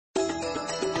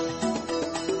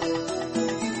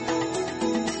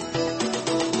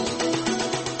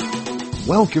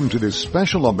Welcome to this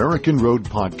special American Road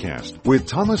podcast with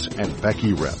Thomas and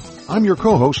Becky Rep. I'm your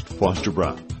co-host, Foster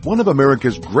Brown. One of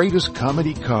America's greatest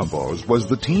comedy combos was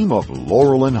the team of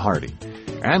Laurel and Hardy.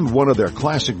 And one of their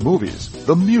classic movies,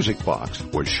 The Music Box,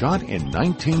 was shot in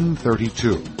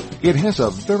 1932. It has a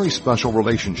very special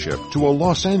relationship to a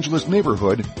Los Angeles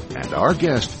neighborhood and our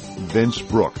guest, Vince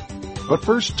Brooke. But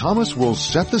first, Thomas will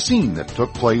set the scene that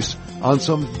took place on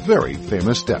some very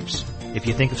famous steps. If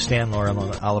you think of Stan Laurel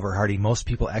and Oliver Hardy, most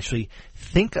people actually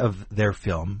think of their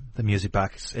film, The Music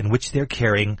Box, in which they're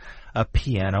carrying a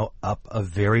piano up a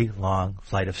very long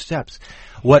flight of steps.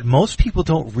 What most people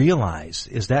don't realize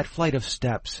is that flight of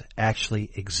steps actually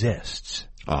exists.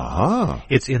 Aha.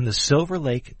 It's in the Silver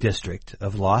Lake district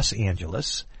of Los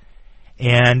Angeles,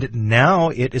 and now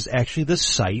it is actually the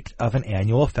site of an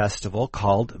annual festival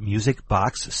called Music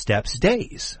Box Steps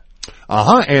Days.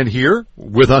 And here,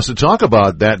 with us to talk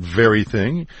about that very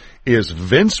thing, is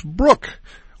Vince Brooke.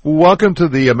 Welcome to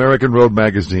the American Road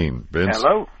magazine, Vince.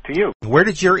 Hello to you. Where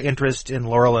did your interest in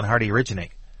Laurel and Hardy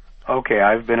originate? Okay,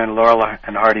 I've been a Laurel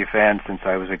and Hardy fan since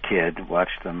I was a kid.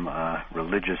 Watched them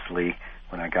religiously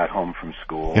when I got home from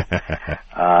school,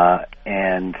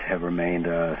 and have remained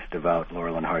a devout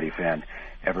Laurel and Hardy fan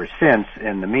ever since.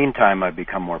 In the meantime, I've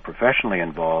become more professionally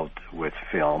involved with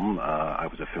film. I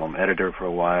was a film editor for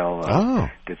a while,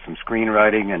 did some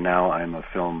screenwriting, and now I'm a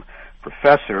film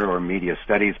professor or media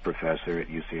studies professor at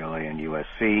UCLA and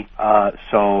USC.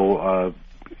 So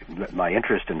my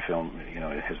interest in film,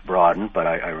 has broadened, but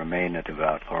I remain a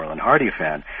devout Laurel and Hardy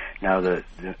fan. Now, the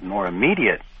more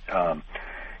immediate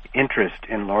interest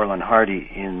in Laurel and Hardy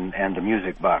and the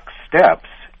Music Box Steps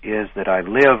is that I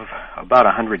live about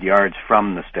 100 yards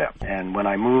from the steps. And when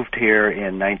I moved here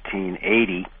in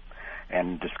 1980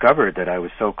 and discovered that I was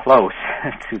so close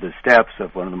to the steps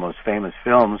of one of the most famous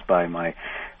films by my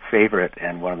favorite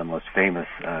and one of the most famous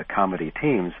comedy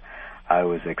teams, I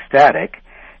was ecstatic.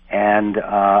 And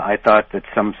I thought that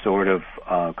some sort of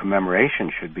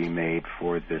commemoration should be made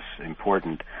for this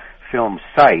important film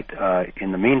site.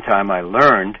 In the meantime, I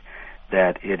learned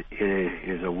that it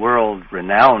is a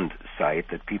world-renowned site,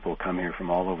 that people come here from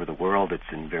all over the world. It's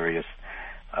in various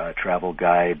travel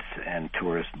guides and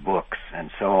tourist books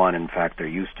and so on. In fact, there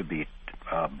used to be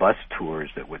bus tours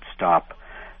that would stop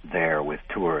there with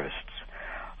tourists.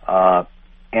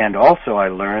 And also I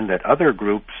learned that other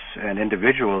groups and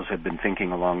individuals had been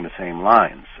thinking along the same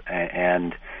lines.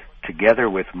 And together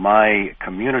with my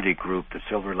community group, the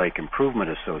Silver Lake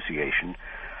Improvement Association,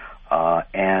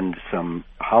 and some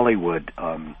Hollywood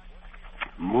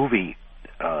movie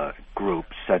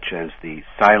groups such as the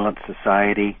Silent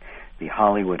Society, the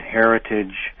Hollywood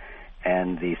Heritage,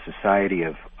 and the Society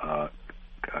of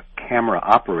Camera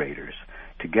Operators.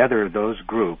 Together, those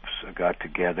groups got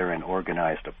together and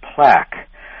organized a plaque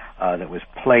that was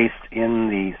placed in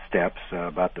the steps,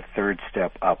 about the third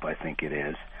step up, I think it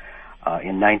is,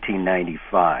 in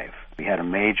 1995. We had a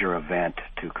major event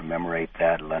to commemorate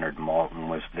that. Leonard Maltin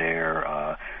was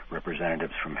there.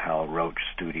 Representatives from Hal Roach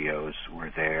Studios were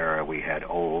there. We had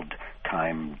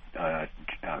old-time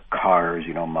cars,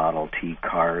 Model T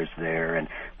cars there, and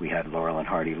we had Laurel and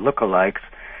Hardy lookalikes,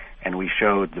 and we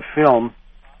showed the film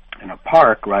in a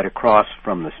park right across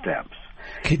from the steps.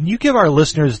 Can you give our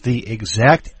listeners the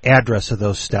exact address of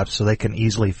those steps so they can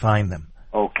easily find them?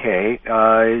 Okay,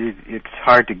 it's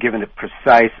hard to give a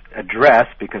precise address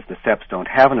because the steps don't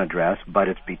have an address, but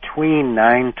it's between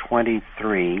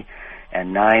 923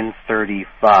 and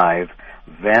 935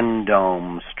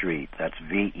 Vendome Street. That's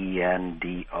Vendome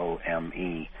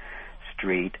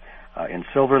Street. In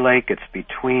Silver Lake, it's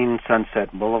between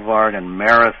Sunset Boulevard and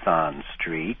Marathon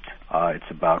Street. It's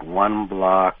about 1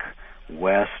 block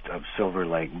west of Silver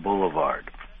Lake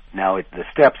Boulevard. Now, the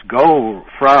steps go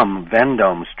from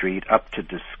Vendome Street up to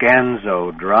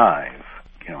Descanso Drive.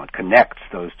 It connects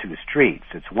those two streets.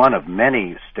 It's one of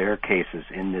many staircases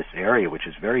in this area, which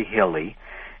is very hilly,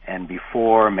 and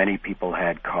before many people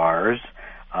had cars,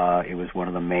 it was one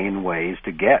of the main ways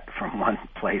to get from one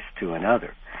place to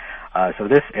another. So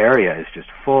this area is just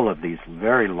full of these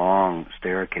very long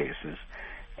staircases,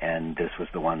 and this was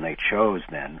the one they chose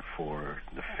then for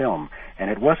the film. And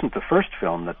it wasn't the first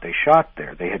film that they shot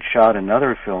there. They had shot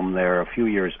another film there a few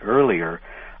years earlier,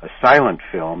 a silent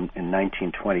film in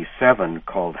 1927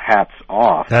 called Hats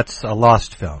Off. That's a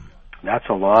lost film. That's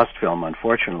a lost film,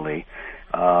 unfortunately,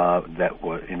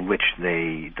 in which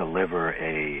they deliver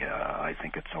I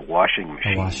think it's a washing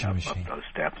machine, up those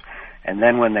steps. And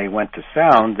then when they went to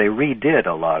sound, they redid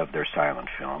a lot of their silent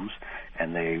films,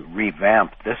 and they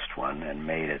revamped this one and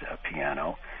made it a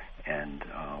piano and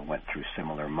went through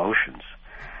similar motions.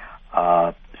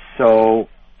 So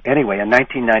Anyway, in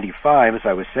 1995, as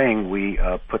I was saying, we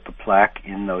put the plaque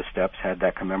in those steps, had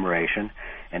that commemoration,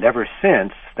 and ever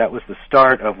since, that was the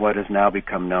start of what has now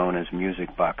become known as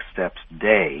Music Box Steps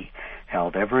Day,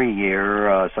 held every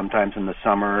year, sometimes in the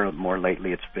summer. More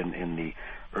lately, it's been in the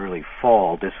early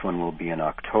fall. This one will be in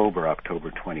October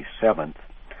 27th.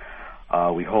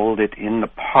 We hold it in the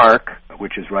park,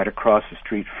 which is right across the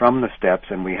street from the steps,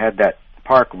 and we had that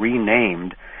park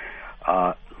renamed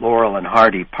Laurel and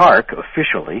Hardy Park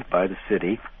officially by the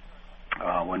city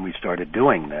when we started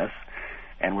doing this.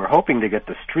 And we're hoping to get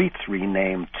the streets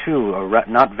renamed too,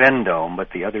 not Vendome,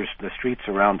 but the streets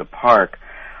around the park.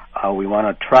 We want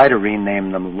to try to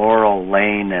rename them Laurel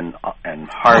Lane and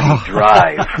Hardy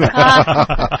Drive.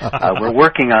 We're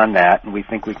working on that, and we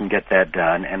think we can get that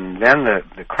done. And then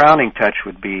the crowning touch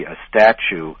would be a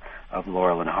statue of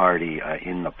Laurel and Hardy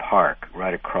in the park,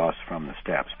 right across from the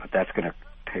steps. But that's going to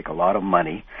take a lot of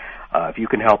money. If you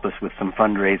can help us with some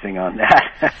fundraising on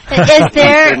that, we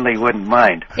certainly wouldn't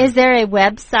mind. Is there a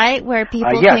website where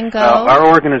people yes, can go? Our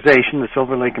organization, the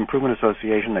Silver Lake Improvement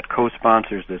Association, that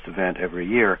co-sponsors this event every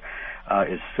year,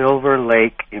 is Silver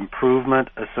Lake Improvement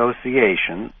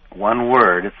Association. One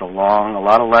word. It's a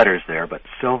lot of letters there, but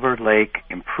Silver Lake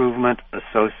Improvement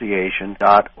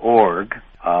Association.org.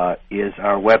 Is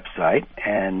our website,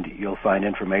 and you'll find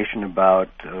information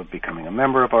about becoming a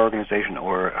member of our organization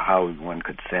or how one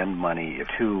could send money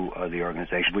to the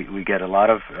organization. I get a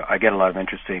lot of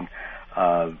interesting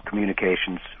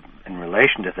communications in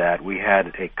relation to that. We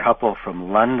had a couple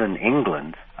from London,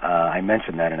 England. I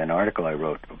mentioned that in an article I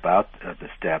wrote about the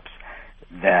steps,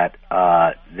 that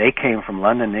they came from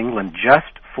London, England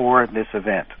just for this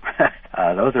event.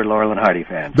 Those are Laurel and Hardy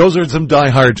fans. Those are some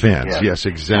diehard fans. Yes,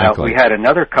 exactly. We had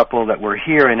another couple that were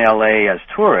here in L.A. as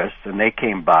tourists, and they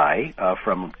came by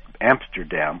from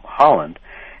Amsterdam, Holland.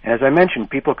 And as I mentioned,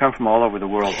 people come from all over the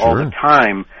world all the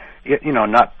time,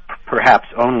 not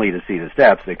perhaps only to see the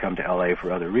steps. They come to L.A.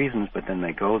 for other reasons, but then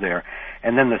they go there.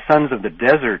 And then the Sons of the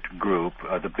Desert group,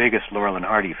 the biggest Laurel and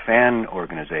Hardy fan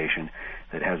organization,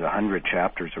 that has 100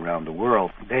 chapters around the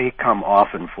world, they come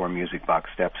often for Music Box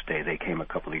Steps Day. They came a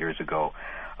couple of years ago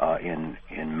in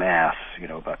mass,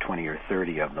 about 20 or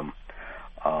 30 of them,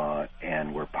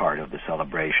 and were part of the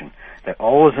celebration. That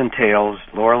always entails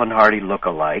Laurel and Hardy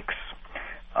lookalikes,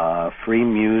 free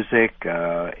music,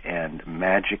 and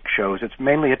magic shows. It's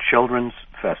mainly a children's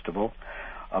festival,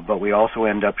 but we also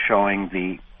end up showing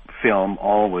the film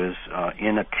always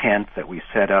in a tent that we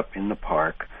set up in the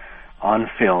park, on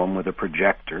film with a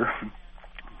projector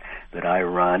that I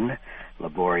run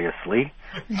laboriously,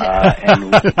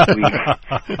 and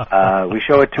we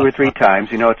show it 2 or 3 times.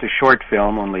 It's a short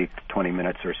film, only 20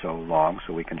 minutes or so long,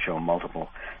 so we can show multiple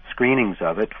screenings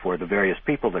of it for the various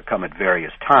people that come at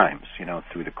various times,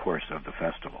 through the course of the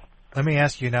festival. Let me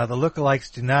ask you now, the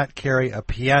lookalikes do not carry a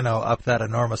piano up that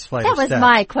enormous flight of steps. That was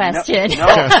my question. No.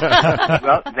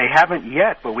 Well, they haven't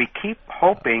yet, but we keep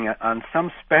hoping on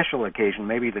some special occasion,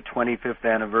 maybe the 25th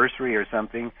anniversary or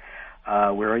something.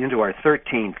 We're into our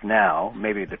 13th now,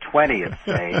 maybe the 20th,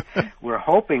 say. We're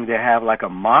hoping to have like a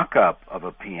mock-up of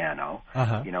a piano,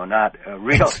 not a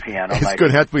real piano. It's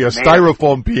going to have to be a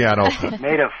styrofoam piano.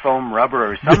 Made of foam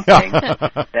rubber or something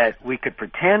that we could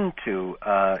pretend to,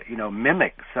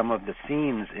 mimic some of the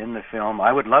scenes in the film.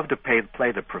 I would love to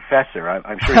play the professor.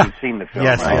 I'm sure you've seen the film,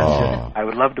 yes, right? Oh. I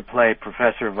would love to play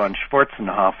Professor von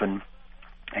Schwarzenhofen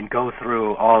and go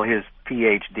through all his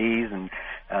PhDs and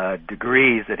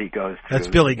degrees that he goes through. That's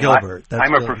Billy Gilbert.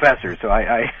 I'm a professor, so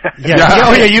I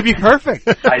you'd be perfect.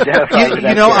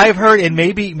 Identify I've heard, and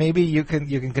maybe you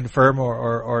can confirm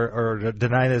or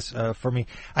deny this for me.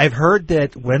 I've heard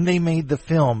that when they made the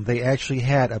film, they actually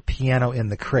had a piano in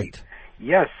the crate.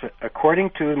 Yes,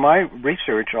 according to my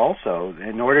research also,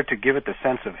 in order to give it the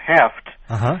sense of heft,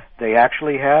 they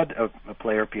actually had a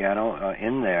player piano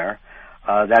in there.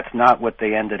 That's not what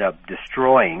they ended up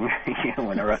destroying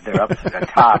when they're up at the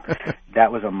top.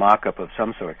 That was a mock-up of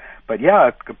some sort. But yeah,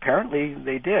 apparently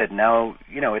they did. Now,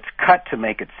 it's cut to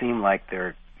make it seem like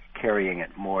they're carrying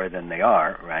it more than they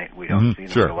are, right? We don't see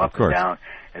them go up and down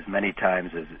as many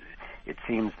times as it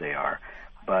seems they are.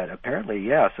 But apparently,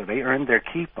 so they earned their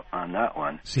keep on that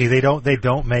one. See, they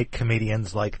don't make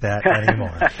comedians like that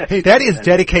anymore. Hey, that is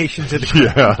dedication to the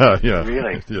craft.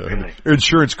 Really.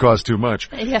 Insurance costs too much.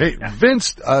 Yeah. Hey,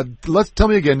 Vince, tell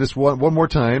me again this one more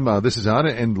time. This is on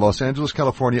in Los Angeles,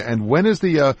 California, and when is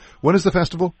the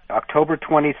festival? October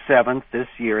 27th this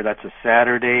year. That's a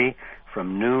Saturday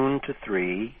from noon to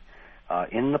 3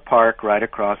 in the park right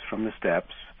across from the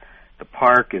steps. The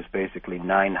park is basically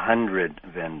 900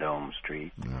 Vendome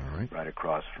Street, right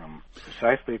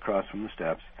precisely across from the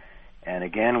steps. And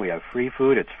again, we have free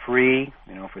food. It's free,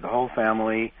 for the whole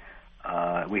family.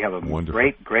 We have a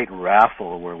great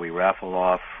raffle where we raffle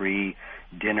off free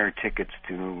dinner tickets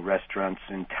to restaurants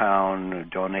in town,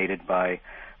 donated by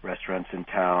restaurants in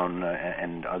town,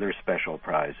 and other special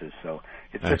prizes. So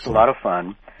it's just a lot of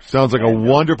fun. Sounds like a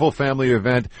wonderful family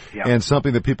event, and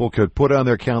something that people could put on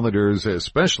their calendars,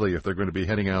 especially if they're going to be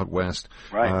heading out west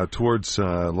towards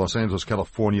Los Angeles,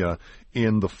 California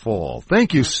in the fall.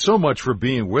 Thank you so much for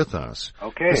being with us.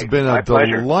 Okay, it's been a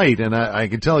delight, and I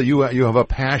can tell you have a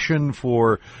passion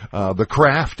for the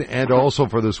craft and also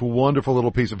for this wonderful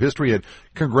little piece of history. And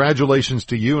congratulations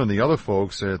to you and the other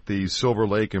folks at the Silver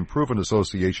Lake Improvement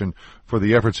Association for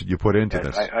the efforts that you put into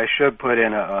this. I should put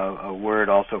in a word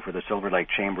also for the Silver Lake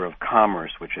Chamber of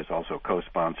Commerce, which has also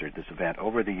co-sponsored this event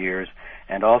over the years,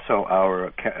 and also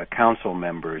our council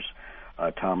members,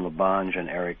 Tom LaBonge and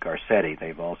Eric Garcetti.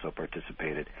 They've also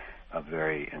participated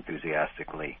very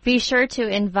enthusiastically. Be sure to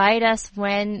invite us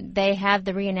when they have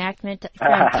the reenactment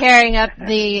from carrying up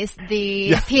the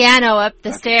piano up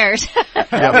the stairs.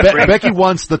 Becky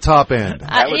wants the top end.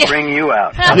 That would bring you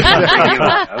out.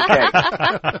 Okay.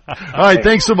 All right,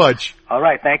 thanks so much. All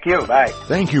right, thank you. Bye.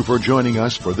 Thank you for joining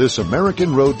us for this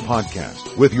American Road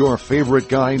podcast with your favorite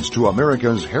guides to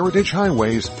America's heritage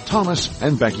highways, Thomas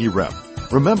and Becky Repp.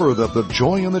 Remember that the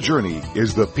joy in the journey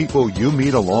is the people you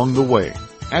meet along the way.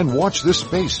 And watch this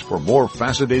space for more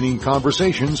fascinating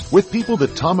conversations with people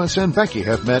that Thomas and Becky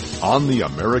have met on the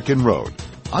American Road.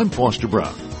 I'm Foster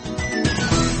Brown.